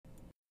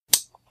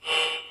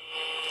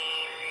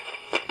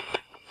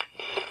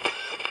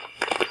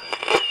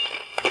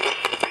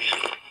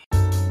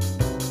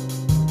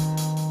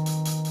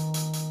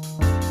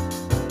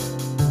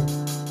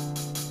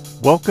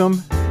Welcome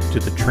to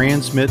the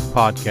Transmit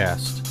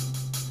Podcast.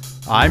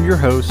 I'm your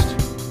host,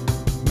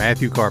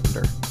 Matthew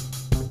Carpenter.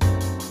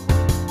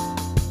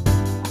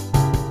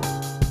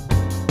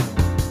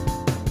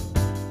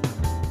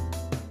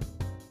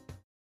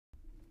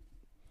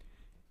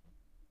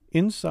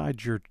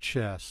 Inside your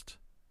chest,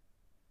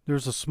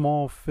 there's a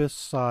small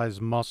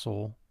fist-sized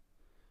muscle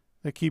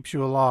that keeps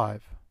you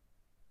alive,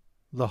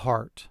 the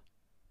heart.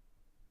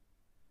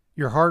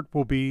 Your heart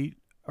will beat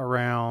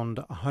around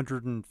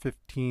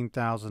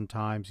 115,000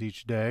 times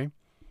each day,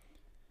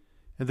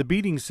 and the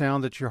beating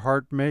sound that your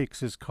heart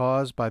makes is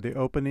caused by the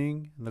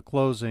opening and the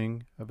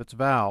closing of its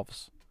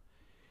valves.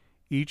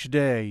 Each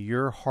day,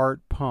 your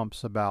heart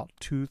pumps about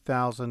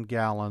 2,000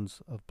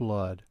 gallons of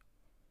blood.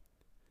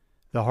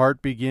 The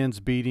heart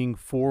begins beating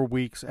 4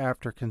 weeks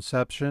after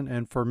conception,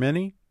 and for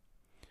many,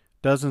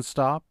 doesn't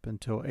stop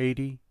until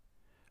 80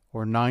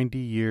 or 90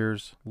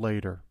 years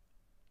later.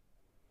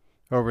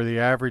 Over the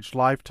average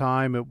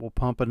lifetime, it will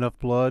pump enough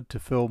blood to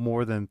fill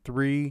more than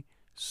 3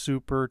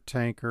 super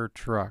tanker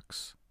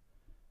trucks.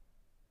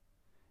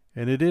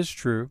 And it is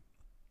true,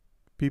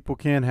 people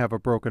can have a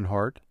broken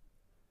heart.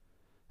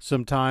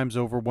 Sometimes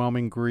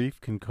overwhelming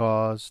grief can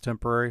cause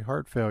temporary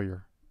heart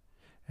failure.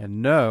 And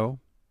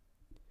no,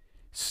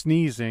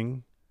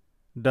 sneezing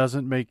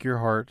doesn't make your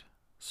heart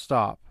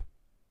stop.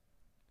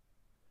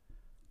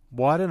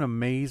 What an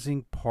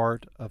amazing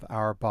part of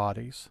our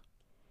bodies.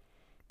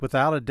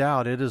 Without a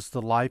doubt, it is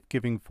the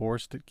life-giving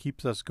force that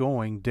keeps us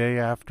going day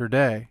after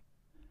day.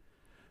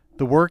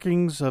 The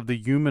workings of the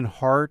human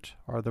heart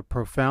are the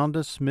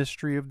profoundest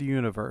mystery of the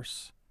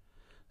universe,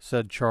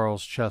 said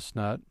Charles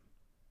Chestnut.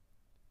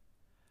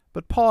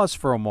 But pause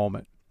for a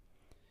moment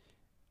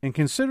and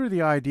consider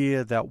the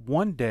idea that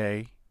one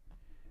day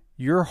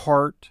your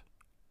heart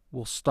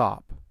will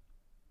stop,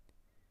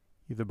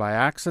 either by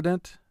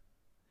accident,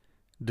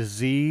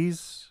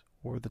 disease,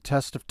 or the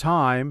test of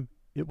time.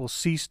 It will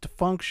cease to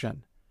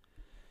function,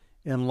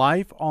 and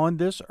life on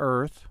this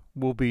earth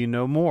will be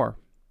no more.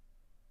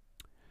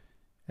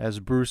 As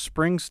Bruce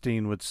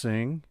Springsteen would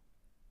sing,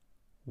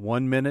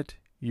 1 minute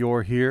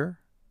you're here,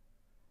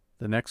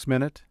 the next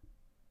minute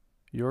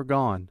you're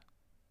gone.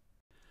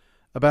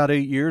 About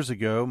 8 years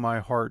ago,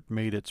 my heart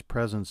made its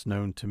presence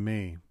known to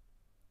me.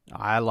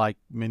 I, like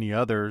many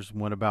others,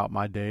 went about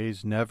my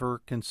days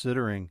never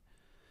considering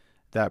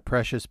that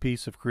precious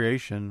piece of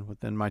creation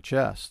within my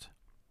chest.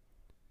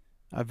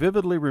 I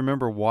vividly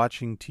remember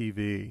watching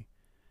TV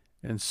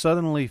and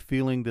suddenly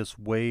feeling this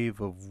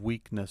wave of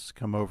weakness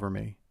come over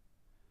me.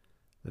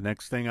 The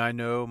next thing I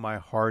know, my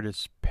heart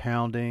is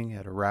pounding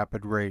at a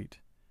rapid rate.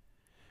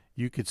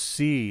 You could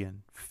see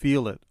and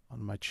feel it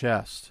on my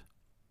chest.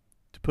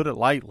 To put it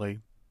lightly,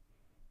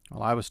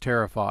 well, I was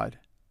terrified.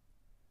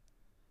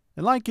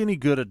 And like any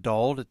good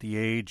adult at the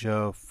age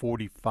of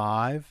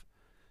 45,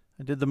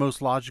 I did the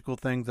most logical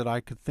thing that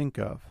I could think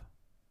of.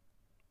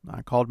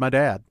 I called my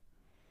dad.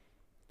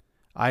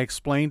 I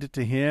explained it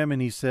to him,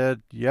 and he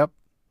said, "Yep,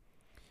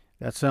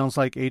 that sounds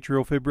like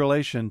atrial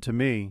fibrillation to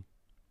me.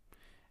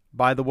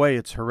 By the way,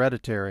 it's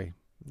hereditary.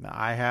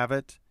 I have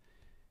it,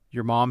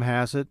 your mom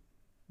has it,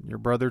 your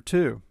brother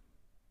too."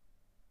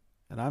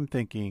 And I'm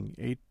thinking,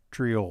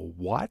 atrial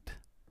what?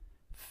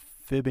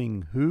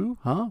 Fibbing who?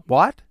 Huh?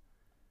 What?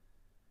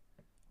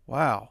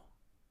 Wow.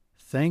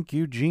 Thank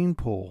you, gene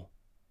pool.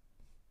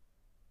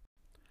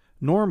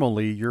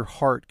 Normally, your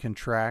heart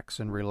contracts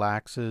and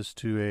relaxes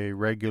to a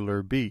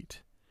regular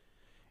beat.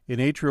 In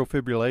atrial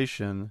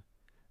fibrillation,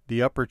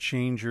 the upper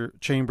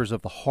chambers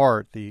of the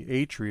heart, the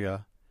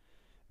atria,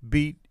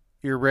 beat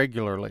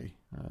irregularly.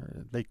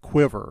 They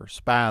quiver or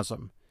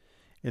spasm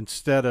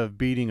instead of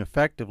beating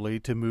effectively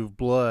to move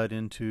blood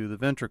into the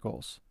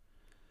ventricles.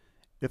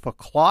 If a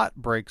clot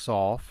breaks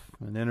off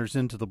and enters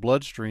into the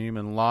bloodstream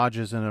and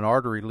lodges in an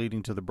artery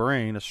leading to the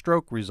brain, a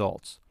stroke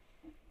results.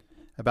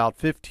 About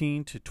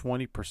 15 to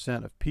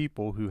 20% of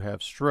people who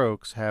have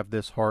strokes have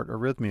this heart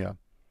arrhythmia.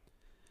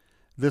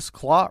 This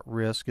clot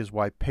risk is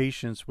why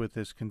patients with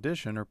this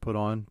condition are put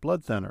on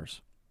blood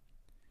thinners.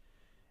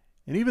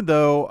 And even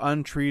though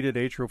untreated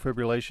atrial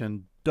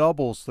fibrillation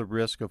doubles the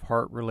risk of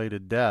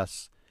heart-related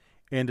deaths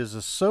and is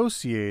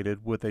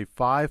associated with a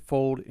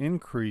 5-fold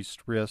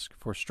increased risk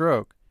for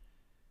stroke,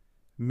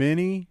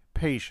 many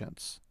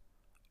patients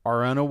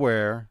are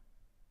unaware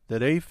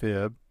that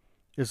AFib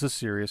is a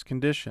serious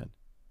condition.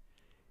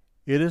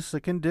 It is a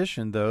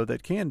condition, though,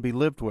 that can be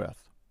lived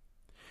with.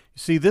 You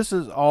see, this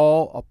is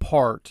all a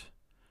part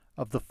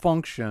of the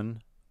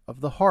function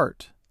of the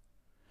heart.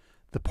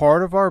 The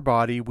part of our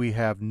body we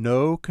have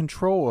no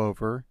control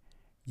over,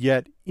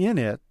 yet in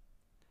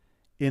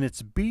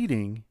its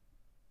beating,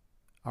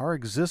 our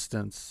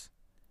existence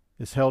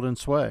is held in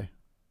sway.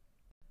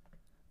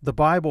 The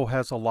Bible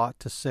has a lot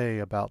to say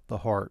about the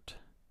heart.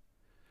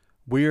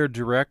 We are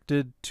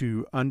directed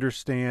to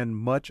understand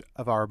much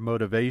of our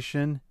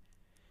motivation,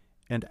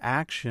 and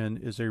action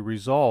is a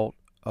result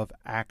of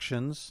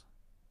actions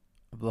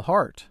of the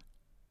heart.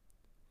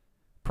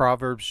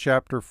 Proverbs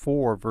chapter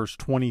 4, verse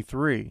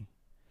 23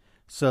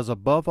 says,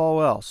 "Above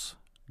all else,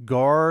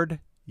 guard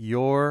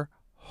your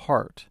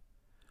heart,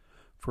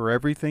 for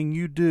everything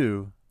you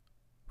do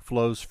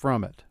flows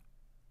from it.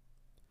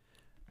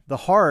 The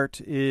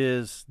heart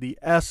is the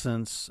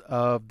essence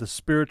of the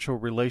spiritual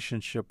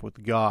relationship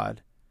with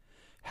God.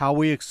 How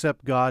we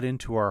accept God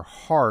into our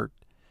heart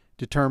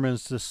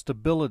determines the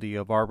stability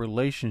of our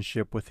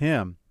relationship with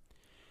Him.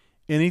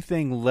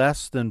 Anything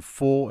less than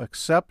full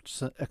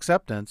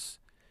acceptance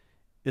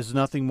is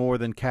nothing more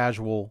than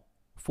casual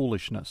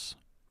foolishness.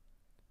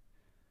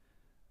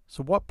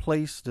 So what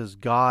place does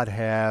God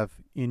have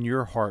in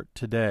your heart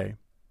today?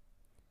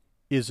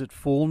 Is it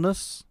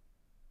fullness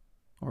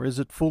or is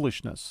it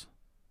foolishness?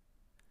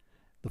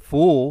 The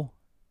fool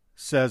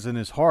says in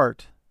his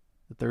heart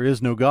that there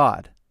is no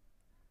God.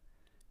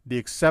 The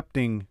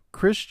accepting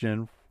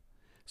Christian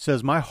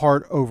says, my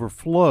heart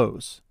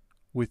overflows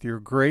with your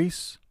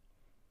grace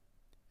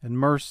and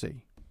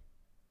mercy.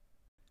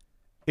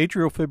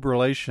 Atrial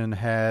fibrillation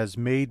has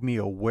made me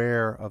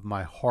aware of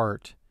my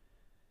heart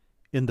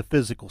in the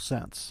physical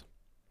sense.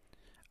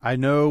 I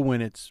know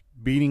when it's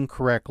beating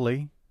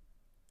correctly,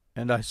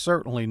 and I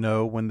certainly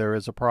know when there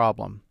is a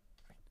problem.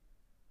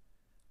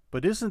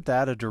 But isn't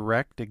that a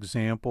direct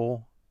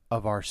example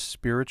of our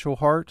spiritual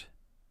heart?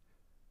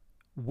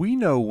 We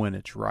know when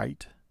it's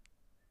right,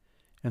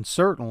 and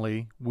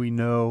certainly we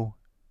know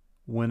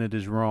when it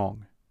is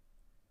wrong.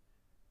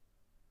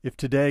 If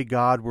today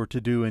God were to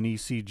do an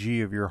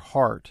ECG of your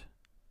heart,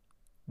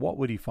 what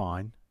would He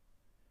find?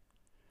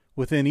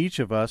 Within each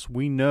of us,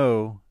 we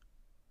know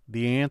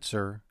the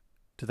answer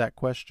to that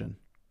question.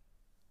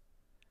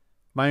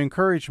 My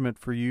encouragement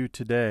for you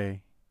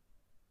today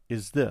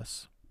is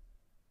this.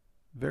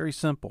 Very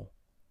simple.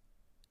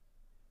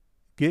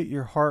 Get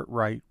your heart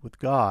right with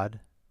God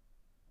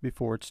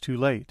before it's too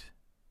late.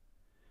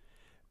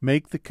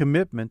 Make the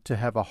commitment to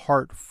have a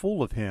heart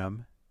full of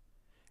Him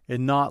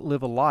and not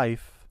live a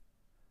life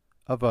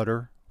of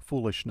utter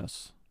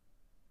foolishness.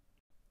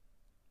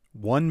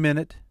 1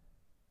 minute,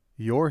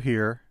 you're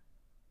here.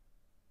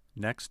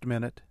 Next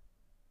minute,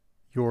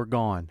 you're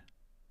gone.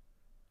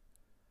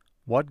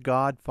 What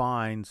God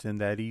finds in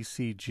that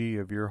ECG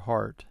of your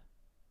heart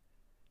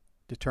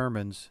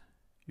determines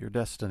your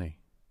destiny.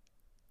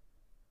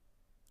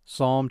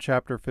 Psalm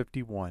chapter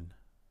 51,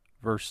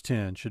 verse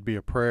 10 should be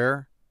a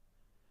prayer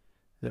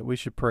that we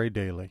should pray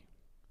daily.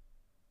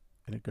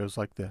 And it goes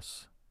like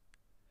this.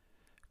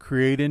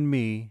 Create in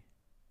me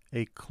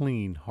a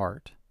clean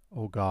heart,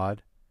 O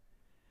God,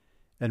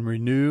 and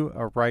renew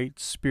a right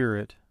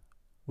spirit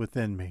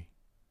within me.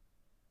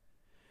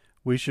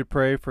 We should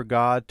pray for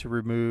God to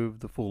remove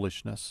the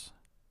foolishness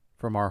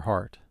from our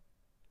heart.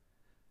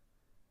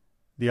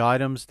 The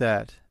items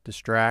that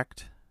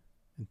distract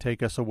and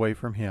take us away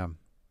from Him.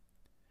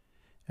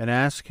 And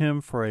ask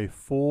Him for a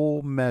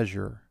full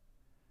measure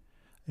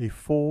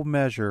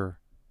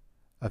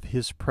of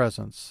His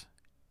presence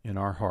in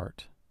our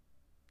heart.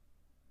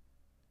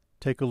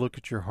 Take a look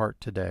at your heart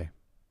today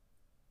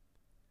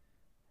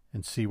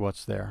and see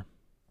what's there.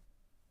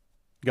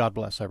 God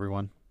bless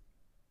everyone.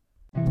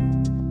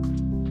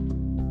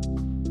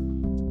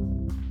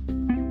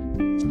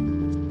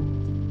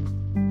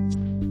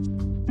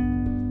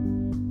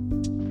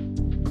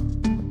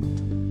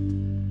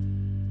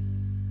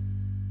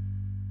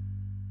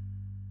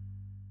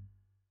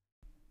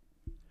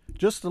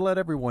 Just to let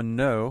everyone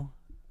know,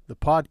 the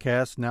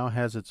podcast now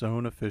has its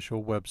own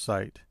official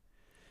website.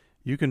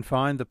 You can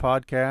find the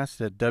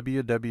podcast at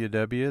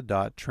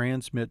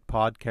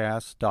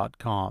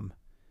www.transmitpodcast.com.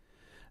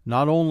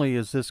 Not only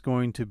is this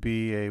going to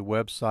be a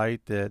website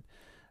that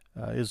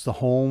is the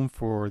home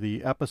for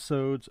the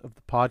episodes of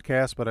the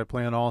podcast, but I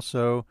plan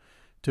also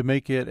to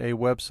make it a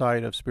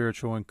website of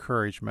spiritual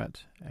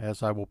encouragement,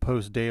 as I will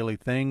post daily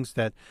things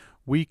that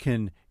we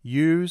can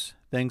use,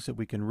 things that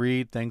we can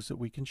read, things that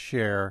we can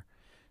share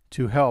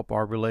to help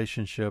our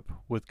relationship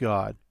with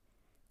God.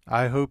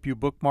 I hope you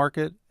bookmark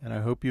it, and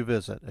I hope you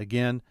visit.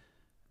 Again,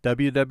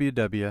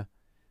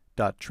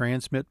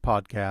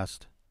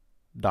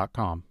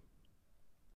 www.transmitpodcast.com.